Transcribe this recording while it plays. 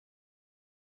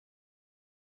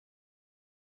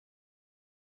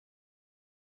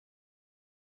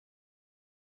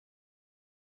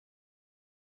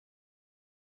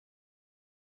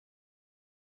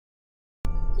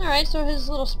Alright, so his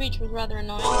little speech was rather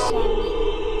annoying, so I'm going to ignore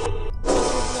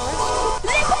it.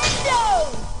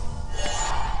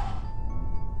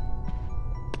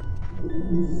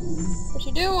 But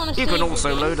you do want to save. You can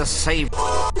also load a save.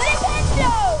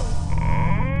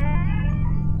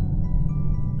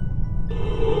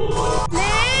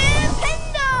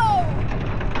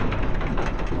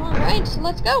 Alright, so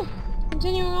let's go.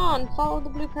 Continuing on, follow the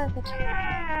blue carpet.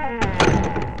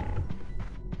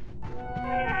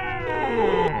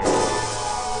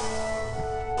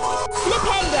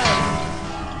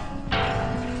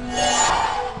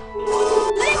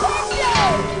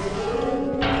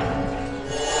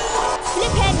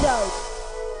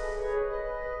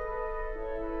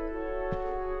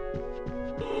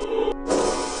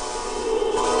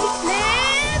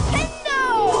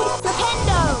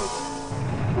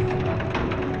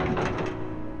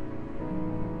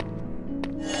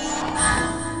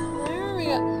 There, we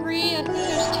got 3. I think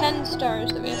there's 10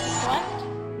 stars that we have to collect.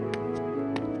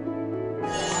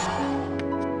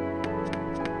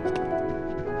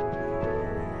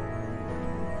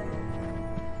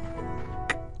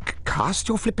 Cast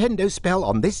your Flipendo spell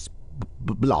on this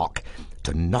block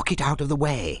to knock it out of the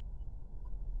way.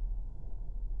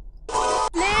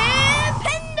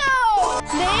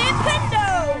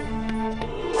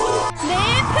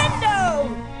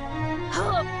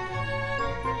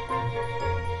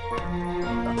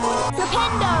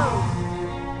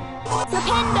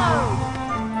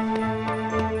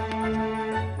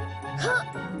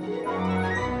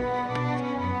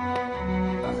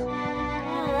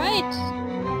 Alright.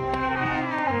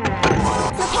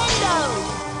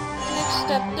 Next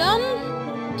step done.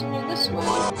 We'll continue this way.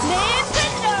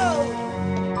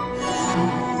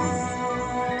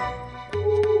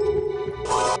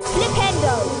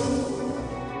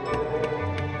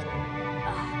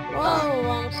 Whoa,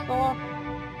 almost fell off.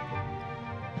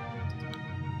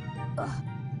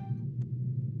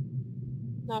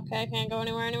 Okay, I can't go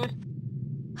anywhere anyway.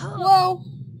 Whoa!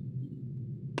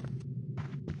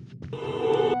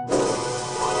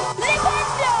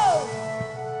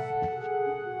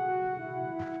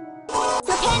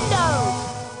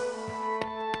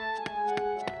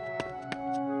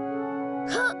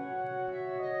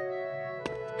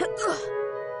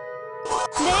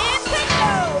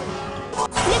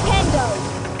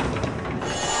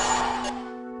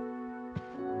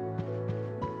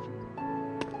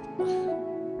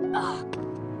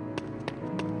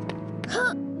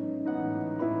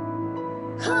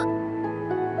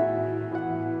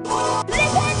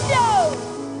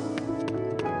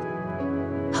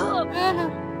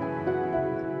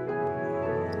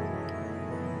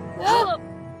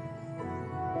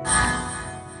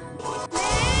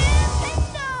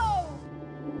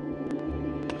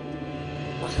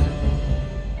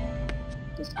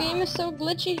 This game is so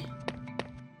glitchy.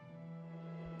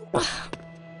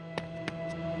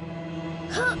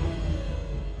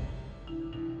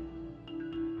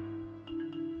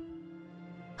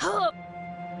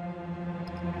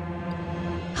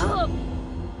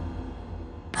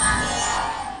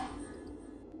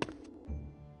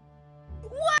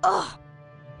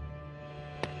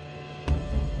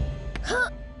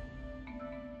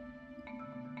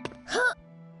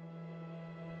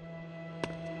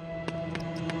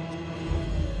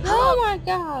 Oh my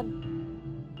god!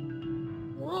 I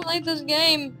don't like this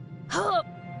game. Oh,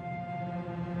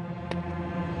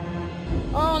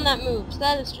 and that moves.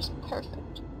 That is just perfect.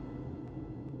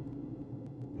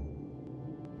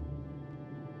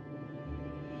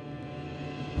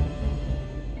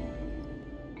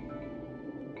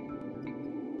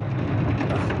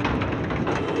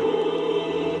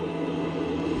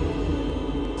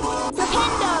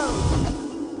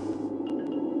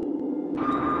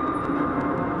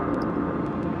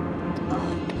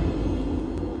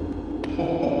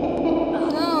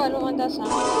 No, I don't like that sound.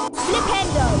 Oh,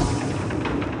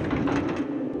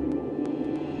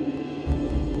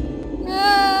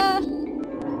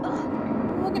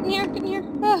 get in here, get in here.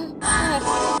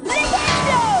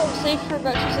 Safe for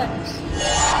about 2 seconds.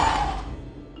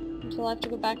 Until I have to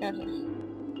go back out here.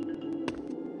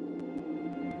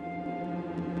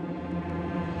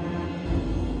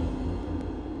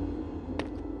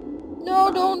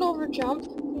 No, don't overjump.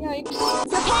 Yikes.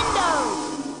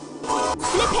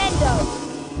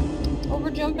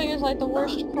 Overjumping is like the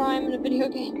worst crime in a video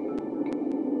game.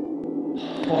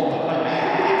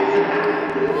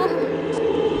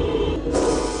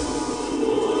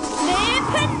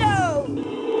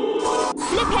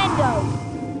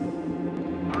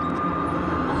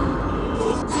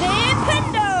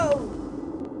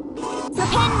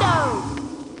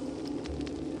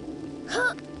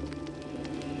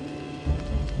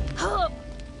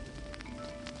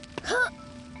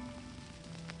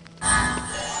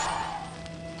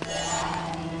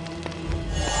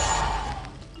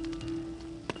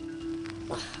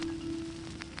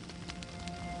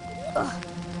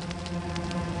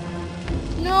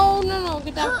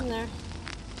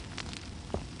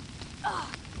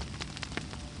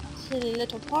 Silly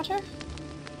little Potter.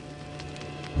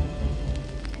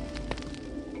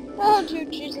 Oh dear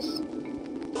Jesus.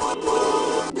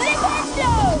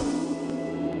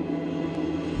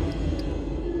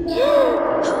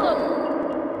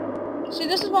 See,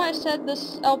 this is why I said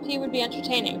this LP would be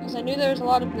entertaining, because I knew there was a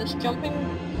lot of this jumping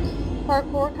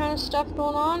parkour kind of stuff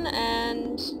going on,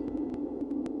 and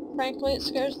frankly it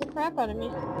scares the crap out of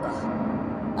me.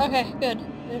 Okay, good.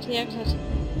 There's the exit.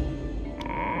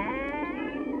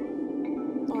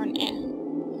 Or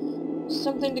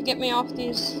something to get me off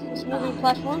these moving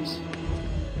platforms.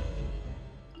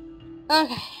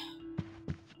 Okay.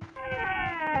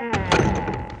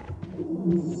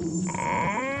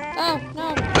 Oh,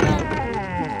 no,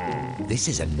 no. This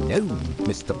is a gnome,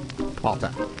 Mr.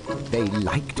 Potter. They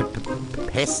like to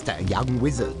pester young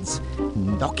wizards.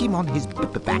 Knock him on his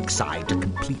backside to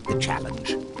complete the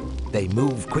challenge. They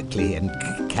move quickly and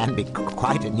can be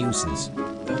quite a nuisance.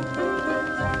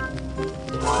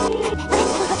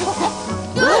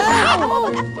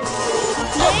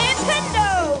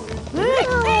 Nintendo!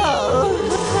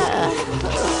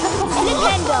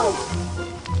 Nintendo!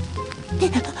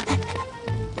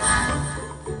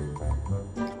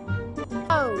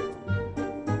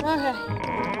 Okay.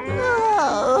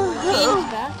 Game's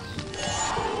back.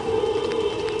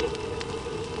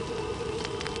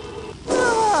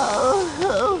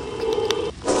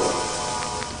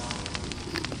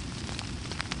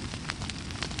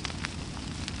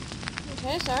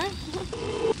 Okay, sorry.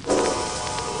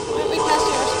 Why aren't we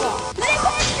casting our spell?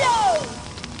 Nintendo!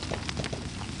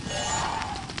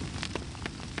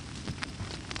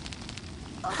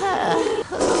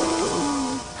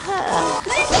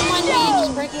 Don't mind me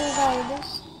just breaking the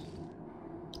valuables.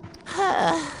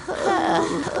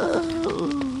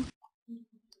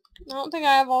 I don't think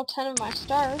I have all 10 of my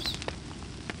stars.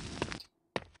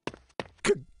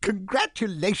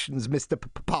 Congratulations, Mr.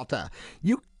 Potter.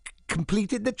 You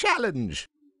completed the challenge.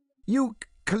 You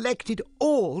collected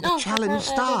all the challenge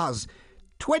stars.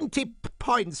 20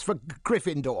 points for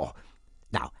Gryffindor.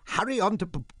 Now, hurry on to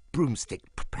Broomstick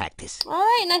Practice.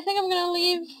 Alright, and I think I'm gonna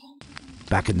leave.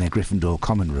 Back in their Gryffindor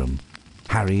common room,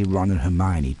 Harry, Ron and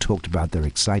Hermione talked about their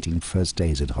exciting first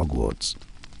days at Hogwarts.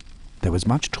 There was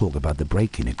much talk about the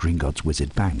break-in at Gringotts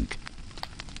Wizard Bank.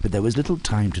 But there was little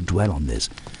time to dwell on this,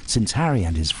 since Harry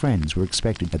and his friends were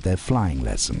expected at their flying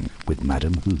lesson with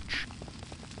Madame Hooch.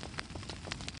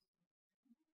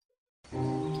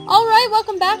 Alright,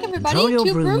 welcome back everybody Control your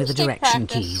to broom with the Broomstick direction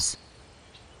Practice. keys.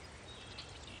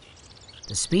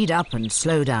 The speed up and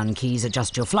slow down keys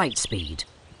adjust your flight speed.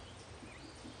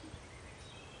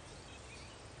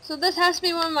 So this has to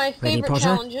be one of my Ready, favorite Potter?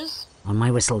 challenges. On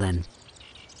my whistle then.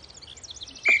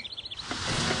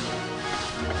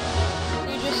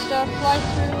 You just fly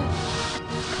through.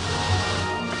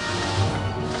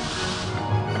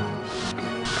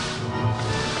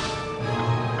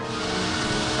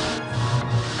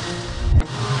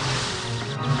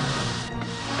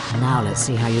 Now let's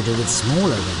see how you do with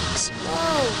smaller rings.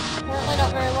 Oh, apparently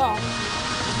not very well.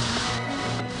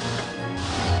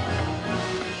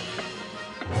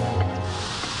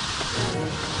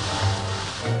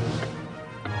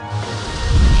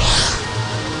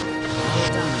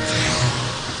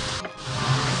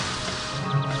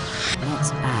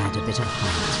 Let's add a bit of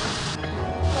height.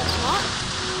 Let's not.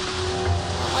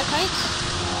 Not like heights.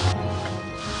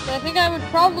 But I think I would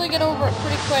probably get over it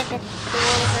pretty quick if the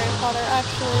Royal Harry Potter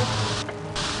actually...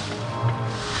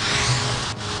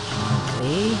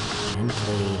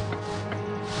 Gently.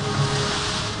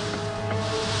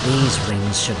 These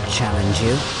rings should challenge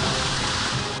you.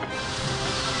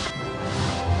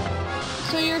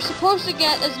 So you're supposed to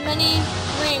get as many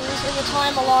rings in the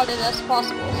time allotted as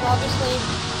possible. So obviously,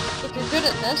 if you're good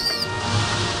at this...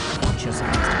 Watch your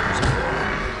sides, Potter.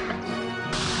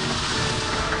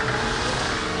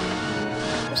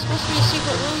 There's supposed to be a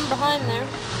secret room behind there.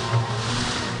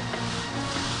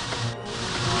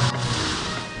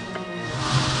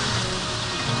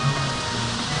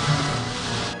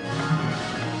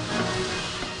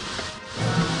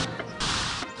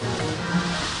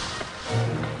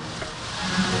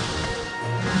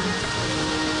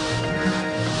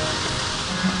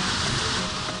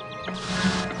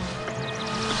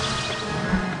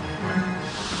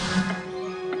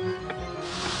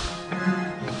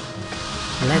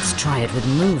 Let's try it with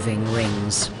moving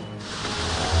rings.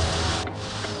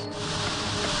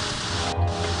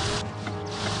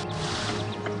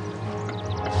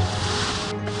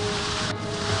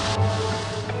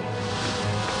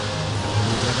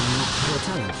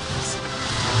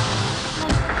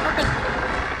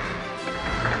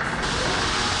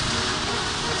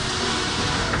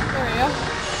 There we go.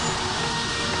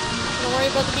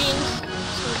 go the beans.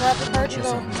 Just gonna grab the cart and go.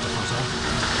 Mr.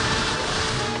 Potter.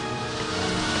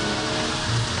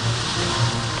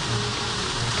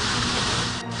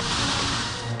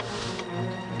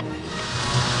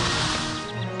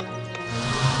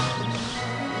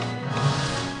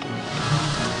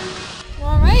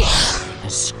 Alright. A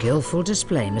skillful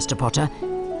display, Mr. Potter.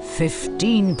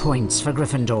 15 points for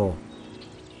Gryffindor.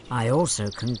 I also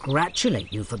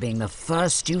congratulate you for being the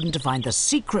first student to find the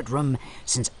secret room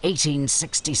since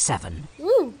 1867.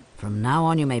 Woo. From now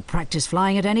on, you may practice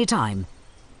flying at any time.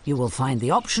 You will find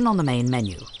the option on the main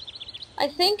menu. I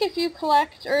think if you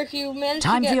collect, or if you manage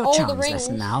Time to for get your all the charms rings,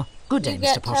 lesson now. Good day, you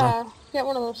Mr. Potter. get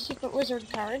one of those secret wizard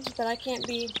cards, but I can't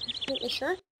be completely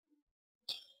sure.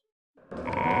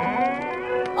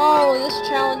 Oh, this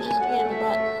challenge is a pain in the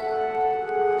butt.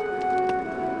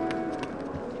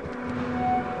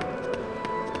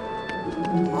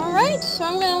 Alright, so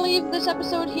I'm going to leave this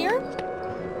episode here,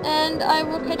 and I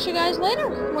will catch you guys later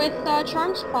with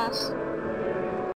Charms class.